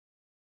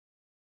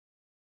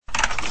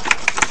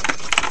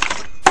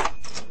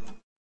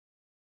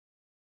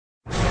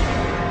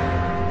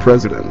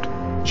President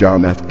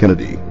John F.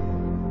 Kennedy.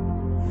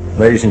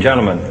 Ladies and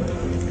gentlemen,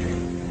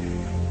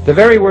 the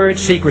very word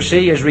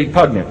secrecy is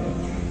repugnant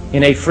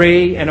in a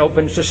free and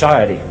open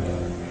society,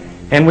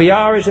 and we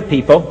are, as a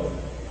people,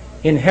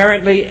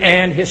 inherently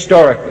and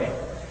historically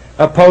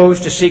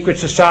opposed to secret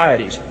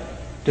societies,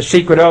 to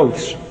secret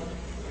oaths,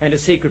 and to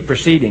secret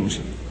proceedings.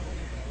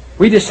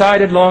 We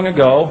decided long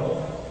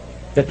ago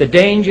that the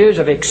dangers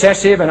of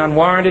excessive and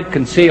unwarranted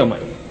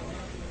concealment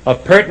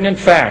of pertinent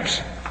facts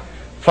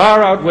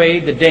far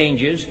outweighed the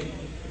dangers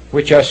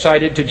which are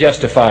cited to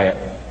justify it.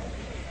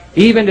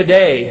 Even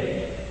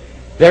today,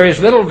 there is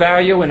little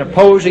value in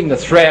opposing the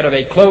threat of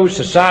a closed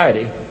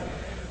society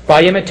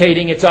by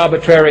imitating its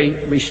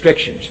arbitrary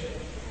restrictions.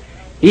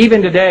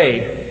 Even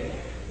today,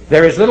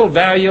 there is little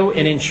value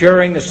in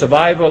ensuring the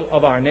survival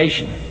of our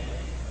nation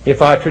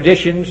if our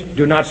traditions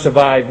do not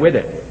survive with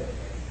it.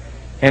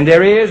 And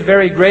there is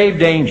very grave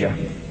danger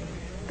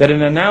that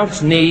an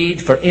announced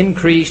need for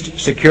increased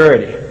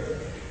security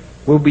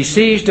will be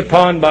seized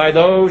upon by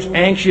those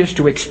anxious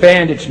to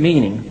expand its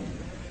meaning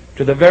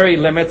to the very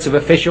limits of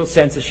official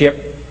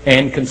censorship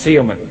and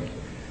concealment.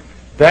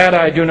 That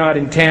I do not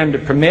intend to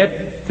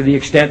permit to the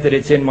extent that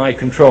it's in my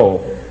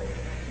control.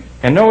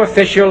 And no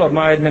official of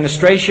my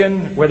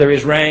administration, whether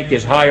his rank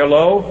is high or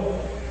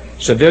low,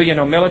 civilian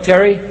or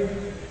military,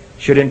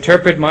 should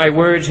interpret my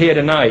words here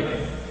tonight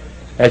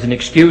as an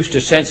excuse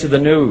to censor the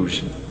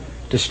news,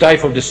 to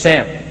stifle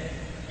dissent,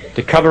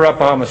 to cover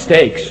up our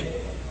mistakes,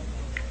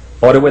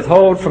 or to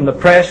withhold from the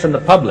press and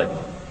the public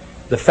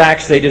the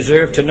facts they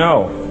deserve to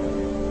know.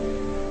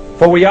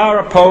 For we are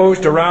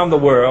opposed around the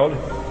world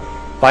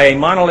by a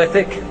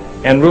monolithic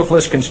and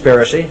ruthless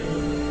conspiracy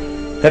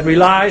that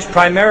relies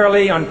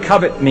primarily on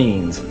covert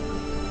means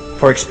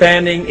for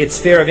expanding its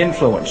sphere of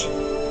influence,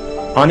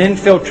 on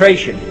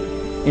infiltration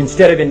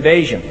instead of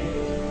invasion,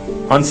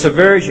 on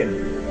subversion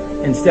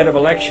instead of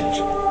elections,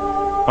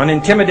 on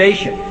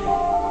intimidation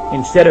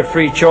instead of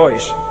free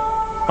choice,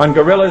 on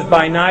guerrillas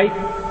by night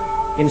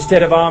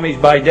instead of armies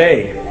by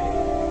day.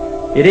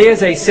 It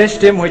is a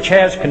system which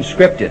has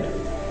conscripted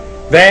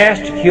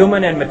vast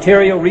human and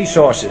material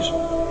resources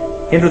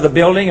into the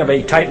building of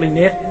a tightly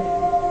knit,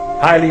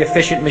 highly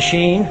efficient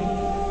machine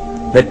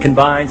that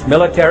combines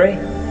military,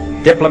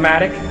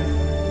 diplomatic,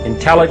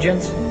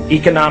 intelligence,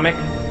 economic,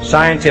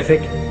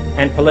 scientific,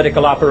 and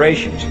political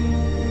operations.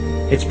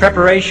 Its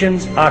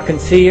preparations are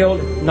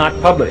concealed, not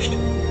published.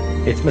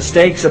 Its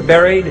mistakes are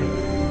buried,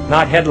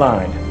 not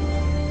headlined.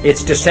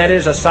 Its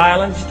dissenters are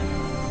silenced,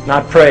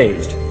 not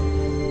praised.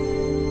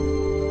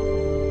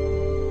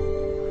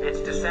 Its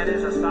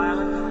dissenters are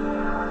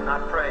silenced,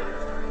 not praised.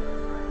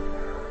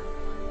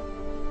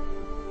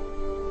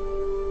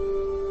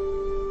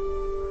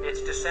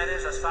 Its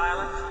dissenters are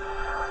silenced,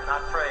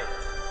 not praised.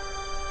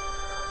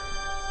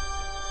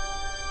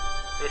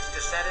 Its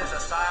dissenters are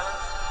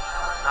silenced,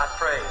 not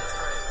praised.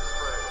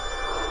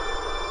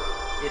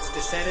 Its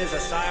dissenters are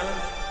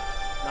silenced,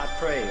 not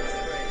praised.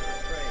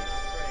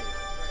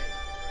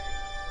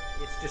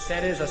 Its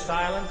dissenters are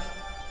silenced,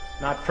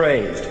 not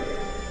praised.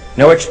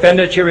 No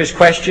expenditure is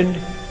questioned,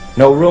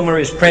 no rumor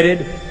is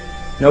printed,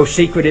 no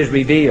secret is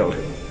revealed.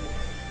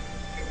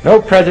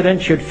 No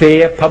president should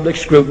fear public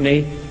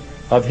scrutiny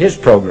of his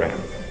program,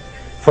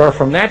 for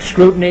from that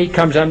scrutiny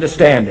comes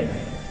understanding,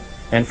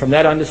 and from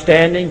that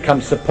understanding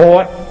comes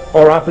support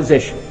or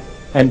opposition,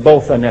 and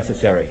both are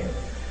necessary.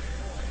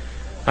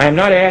 I am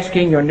not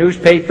asking your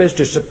newspapers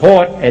to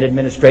support an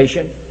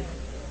administration,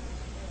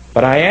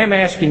 but I am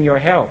asking your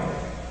help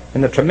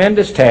in the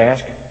tremendous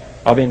task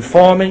of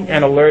informing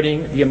and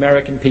alerting the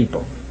American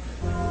people.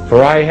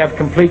 For I have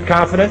complete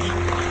confidence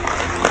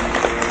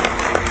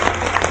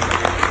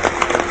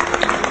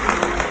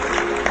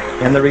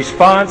in the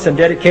response and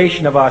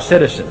dedication of our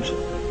citizens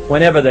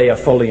whenever they are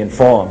fully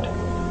informed.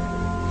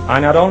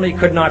 I not only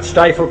could not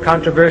stifle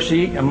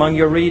controversy among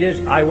your readers,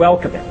 I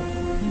welcome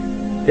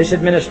it. This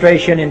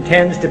administration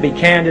intends to be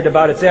candid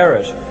about its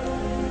errors.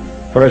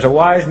 For as a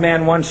wise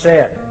man once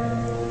said,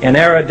 an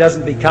error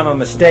doesn't become a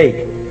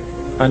mistake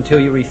until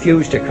you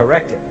refuse to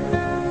correct it.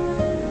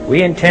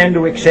 We intend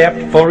to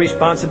accept full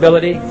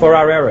responsibility for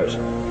our errors,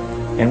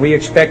 and we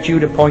expect you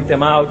to point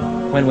them out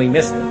when we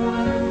miss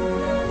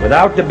them.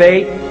 Without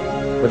debate,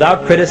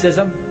 without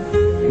criticism,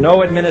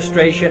 no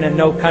administration and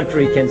no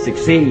country can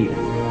succeed,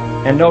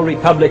 and no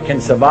republic can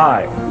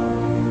survive.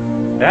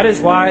 That is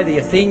why the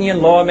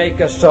Athenian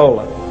lawmaker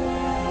Solon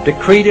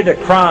decreed it a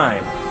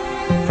crime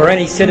for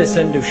any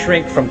citizen to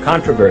shrink from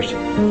controversy.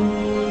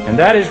 And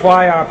that is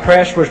why our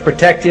press was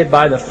protected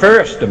by the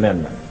First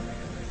Amendment,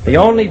 the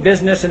only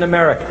business in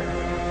America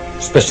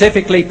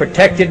specifically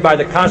protected by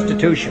the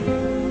Constitution,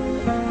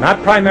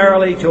 not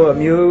primarily to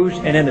amuse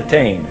and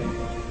entertain,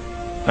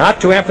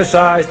 not to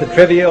emphasize the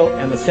trivial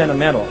and the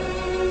sentimental,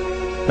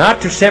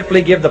 not to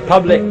simply give the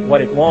public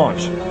what it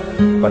wants,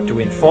 but to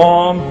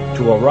inform,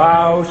 to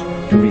arouse,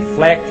 to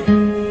reflect,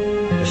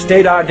 to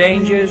state our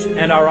dangers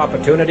and our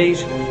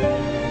opportunities,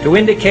 to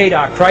indicate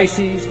our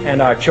crises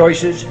and our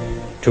choices,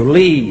 to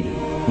lead,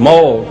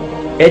 mold,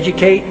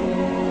 educate,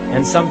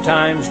 and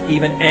sometimes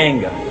even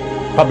anger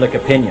public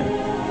opinion.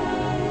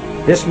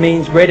 This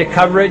means greater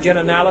coverage and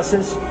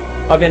analysis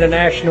of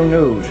international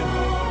news,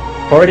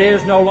 for it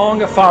is no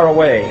longer far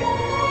away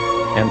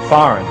and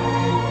foreign,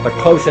 but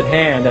close at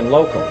hand and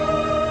local.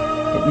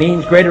 It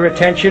means greater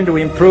attention to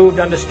improved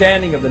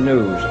understanding of the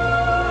news,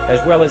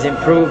 as well as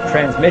improved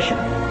transmission.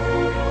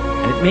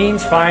 And it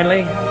means,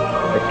 finally,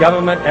 that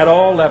government at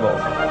all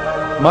levels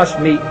must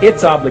meet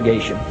its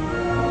obligation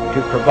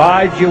to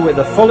provide you with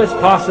the fullest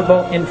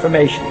possible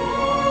information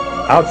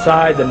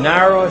outside the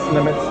narrowest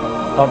limits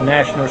of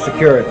national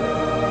security.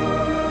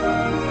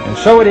 And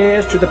so it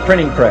is to the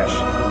printing press,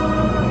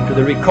 to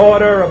the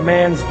recorder of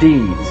man's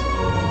deeds,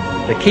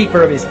 the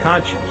keeper of his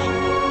conscience,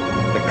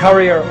 the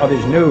courier of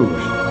his news,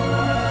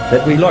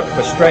 that we look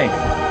for strength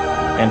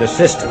and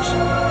assistance,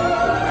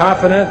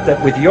 confident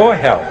that with your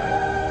help,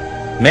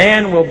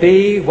 man will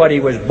be what he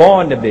was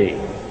born to be,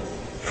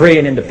 free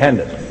and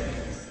independent.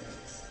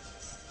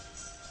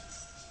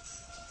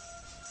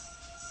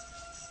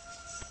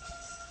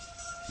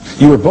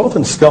 You were both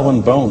in Skull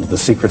and Bones, the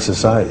secret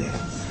society.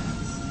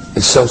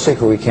 It's so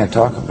secret we can't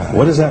talk about it.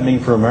 What does that mean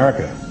for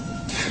America?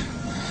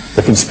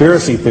 The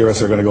conspiracy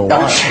theorists are going to go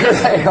wild. I'm sure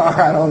they are.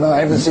 I don't know. I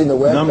haven't seen the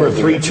web. Number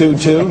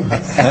 322?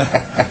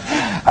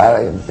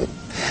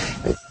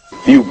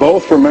 You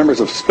both were members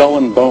of Skull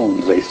and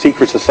Bones, a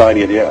secret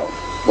society at Yale.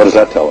 What does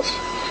that tell us?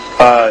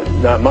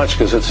 Not much,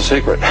 because it's a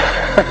secret.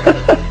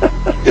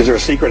 Is there a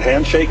secret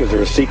handshake? Is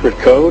there a secret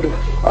code?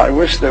 I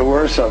wish there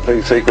were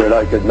something secret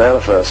I could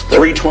manifest.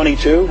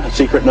 322, a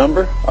secret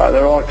number?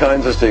 There are all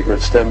kinds of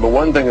secrets, Tim, but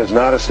one thing is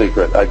not a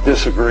secret. I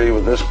disagree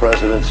with this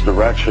president's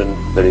direction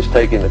that he's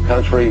taking the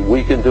country.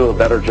 We can do a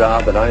better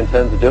job, and I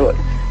intend to do it.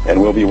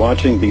 And we'll be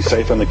watching. Be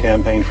safe on the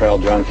campaign trail.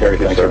 John Kerry,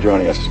 thanks for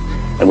joining us.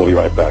 And we'll be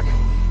right back.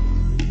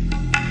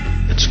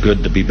 It's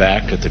good to be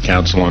back at the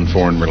Council on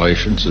Foreign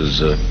Relations.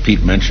 As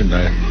Pete mentioned,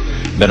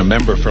 I've been a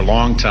member for a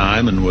long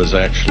time and was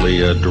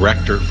actually a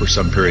director for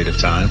some period of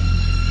time.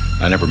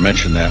 I never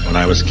mentioned that when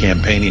I was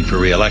campaigning for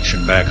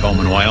re-election back home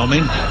in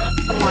Wyoming.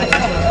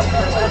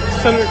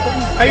 Senator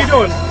Clinton, how you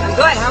doing? I'm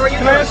good. How are you?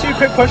 Can I ask you a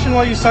quick question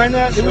while you sign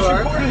that? It was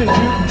reported in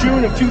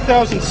June of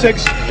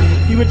 2006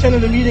 you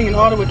attended a meeting in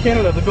Ottawa,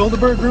 Canada, the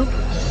Bilderberg Group.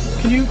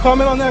 Can you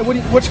comment on that?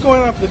 What's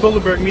going on for the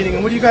Bilderberg meeting,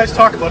 and what do you guys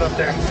talk about up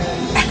there?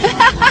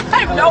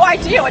 I have no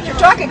idea what you're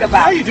talking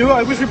about. Yeah, you do.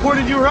 I was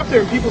reported you were up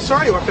there, and people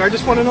saw you up there. I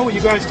just want to know what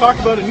you guys talk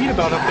about and meet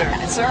about up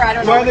there. Sir, I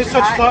don't know. Why are they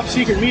such top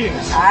secret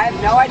meetings? I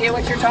have no idea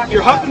what you're talking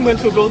Your about. husband went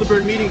to a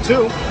Bilderberg meeting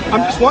too.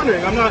 I'm just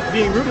wondering. I'm not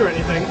being rude or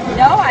anything.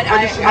 No,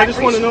 I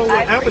just want to know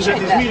what happens at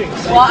these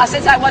meetings. Well,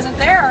 since I wasn't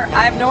there,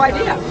 I have no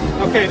idea.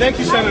 Okay, thank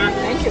you, Senator.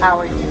 Thank you,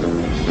 Howard.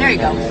 There you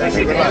go. Thank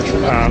you very much.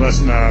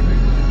 Listen,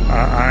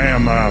 I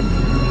am a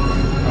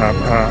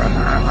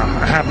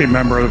happy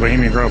member of the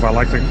Bohemian Grove. I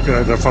like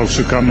the folks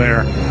who come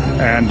there,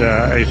 and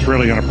it's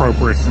really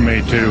inappropriate for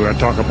me to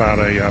talk about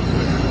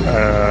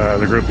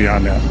the group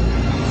beyond that.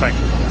 Thank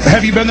you.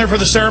 Have you been there for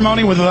the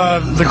ceremony with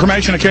the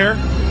cremation of care?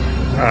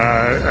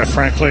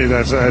 Frankly,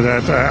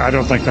 I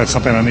don't think that's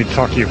something I need to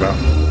talk to you about.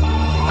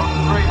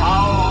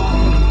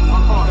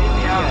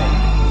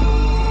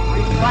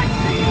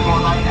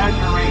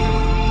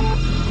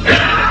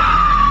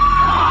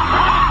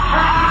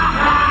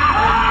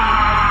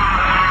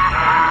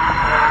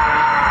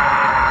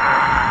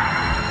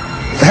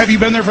 Have you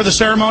been there for the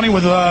ceremony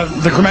with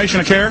the cremation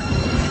of care?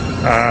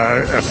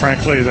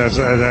 Frankly,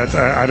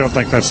 I don't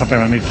think that's something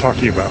I need to talk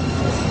to you about.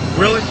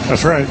 Really?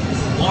 That's right.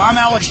 Well, I'm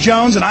Alex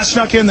Jones, and I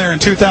snuck in there in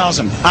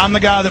 2000. I'm the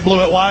guy that blew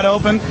it wide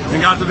open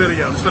and got the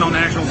video. It's been on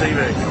national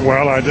TV.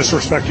 Well, I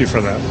disrespect you for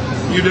that.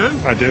 You do?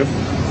 I do.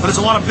 But it's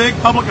a lot of big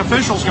public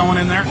officials going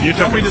in there.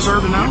 Don't we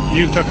deserve to know?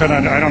 I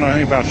don't know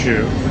anything about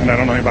you, and I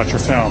don't know anything about your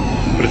film.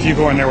 But if you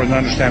go in there with an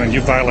understanding, you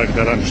violated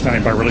that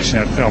understanding by releasing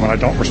that film, and I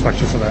don't respect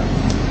you for that.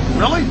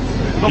 Really?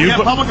 But we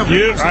have public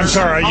officials. I'm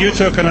sorry, you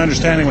took an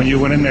understanding when you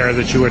went in there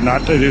that you would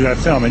not do that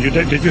film. And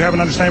did you have an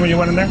understanding when you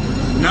went in there?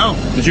 No.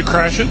 Did you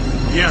crash it?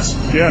 Yes.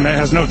 Yeah, and it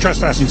has no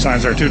trespassing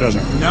signs there too,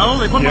 doesn't it? No,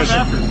 they put those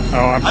after.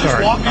 Oh, I'm sorry.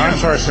 Just walked in. I'm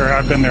sorry, sir.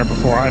 I've been there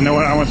before. I know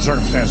what the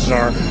circumstances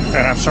are,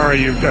 and I'm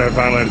sorry you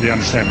violated the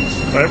understandings.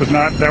 But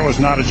that was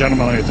not a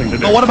gentlemanly thing to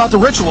do. But what about the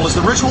ritual? Is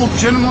the ritual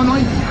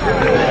gentlemanly?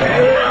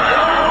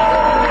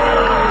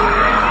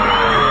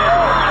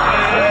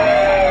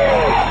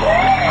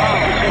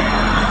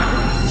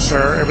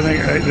 Sir,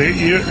 everything.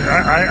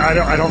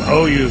 I don't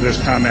owe you this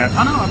comment.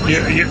 I know.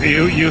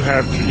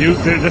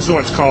 This is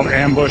what's called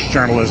ambush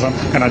journalism,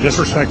 and I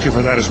disrespect you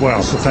for that as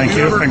well. So thank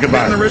you and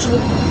goodbye. The ritual?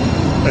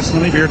 That's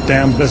none of your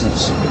damn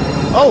business.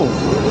 Oh.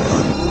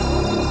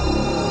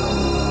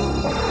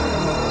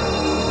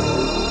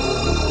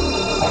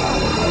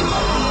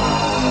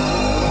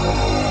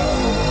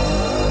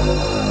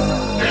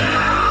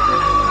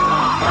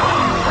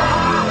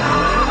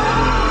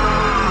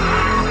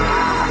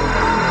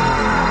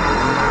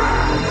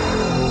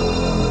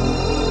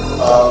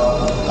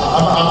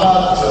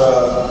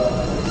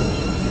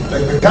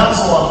 The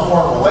Council on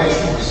Foreign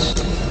Relations,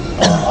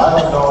 I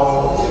don't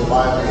know if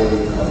I'm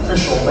an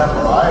official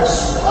member. I've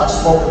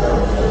spoken there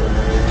before.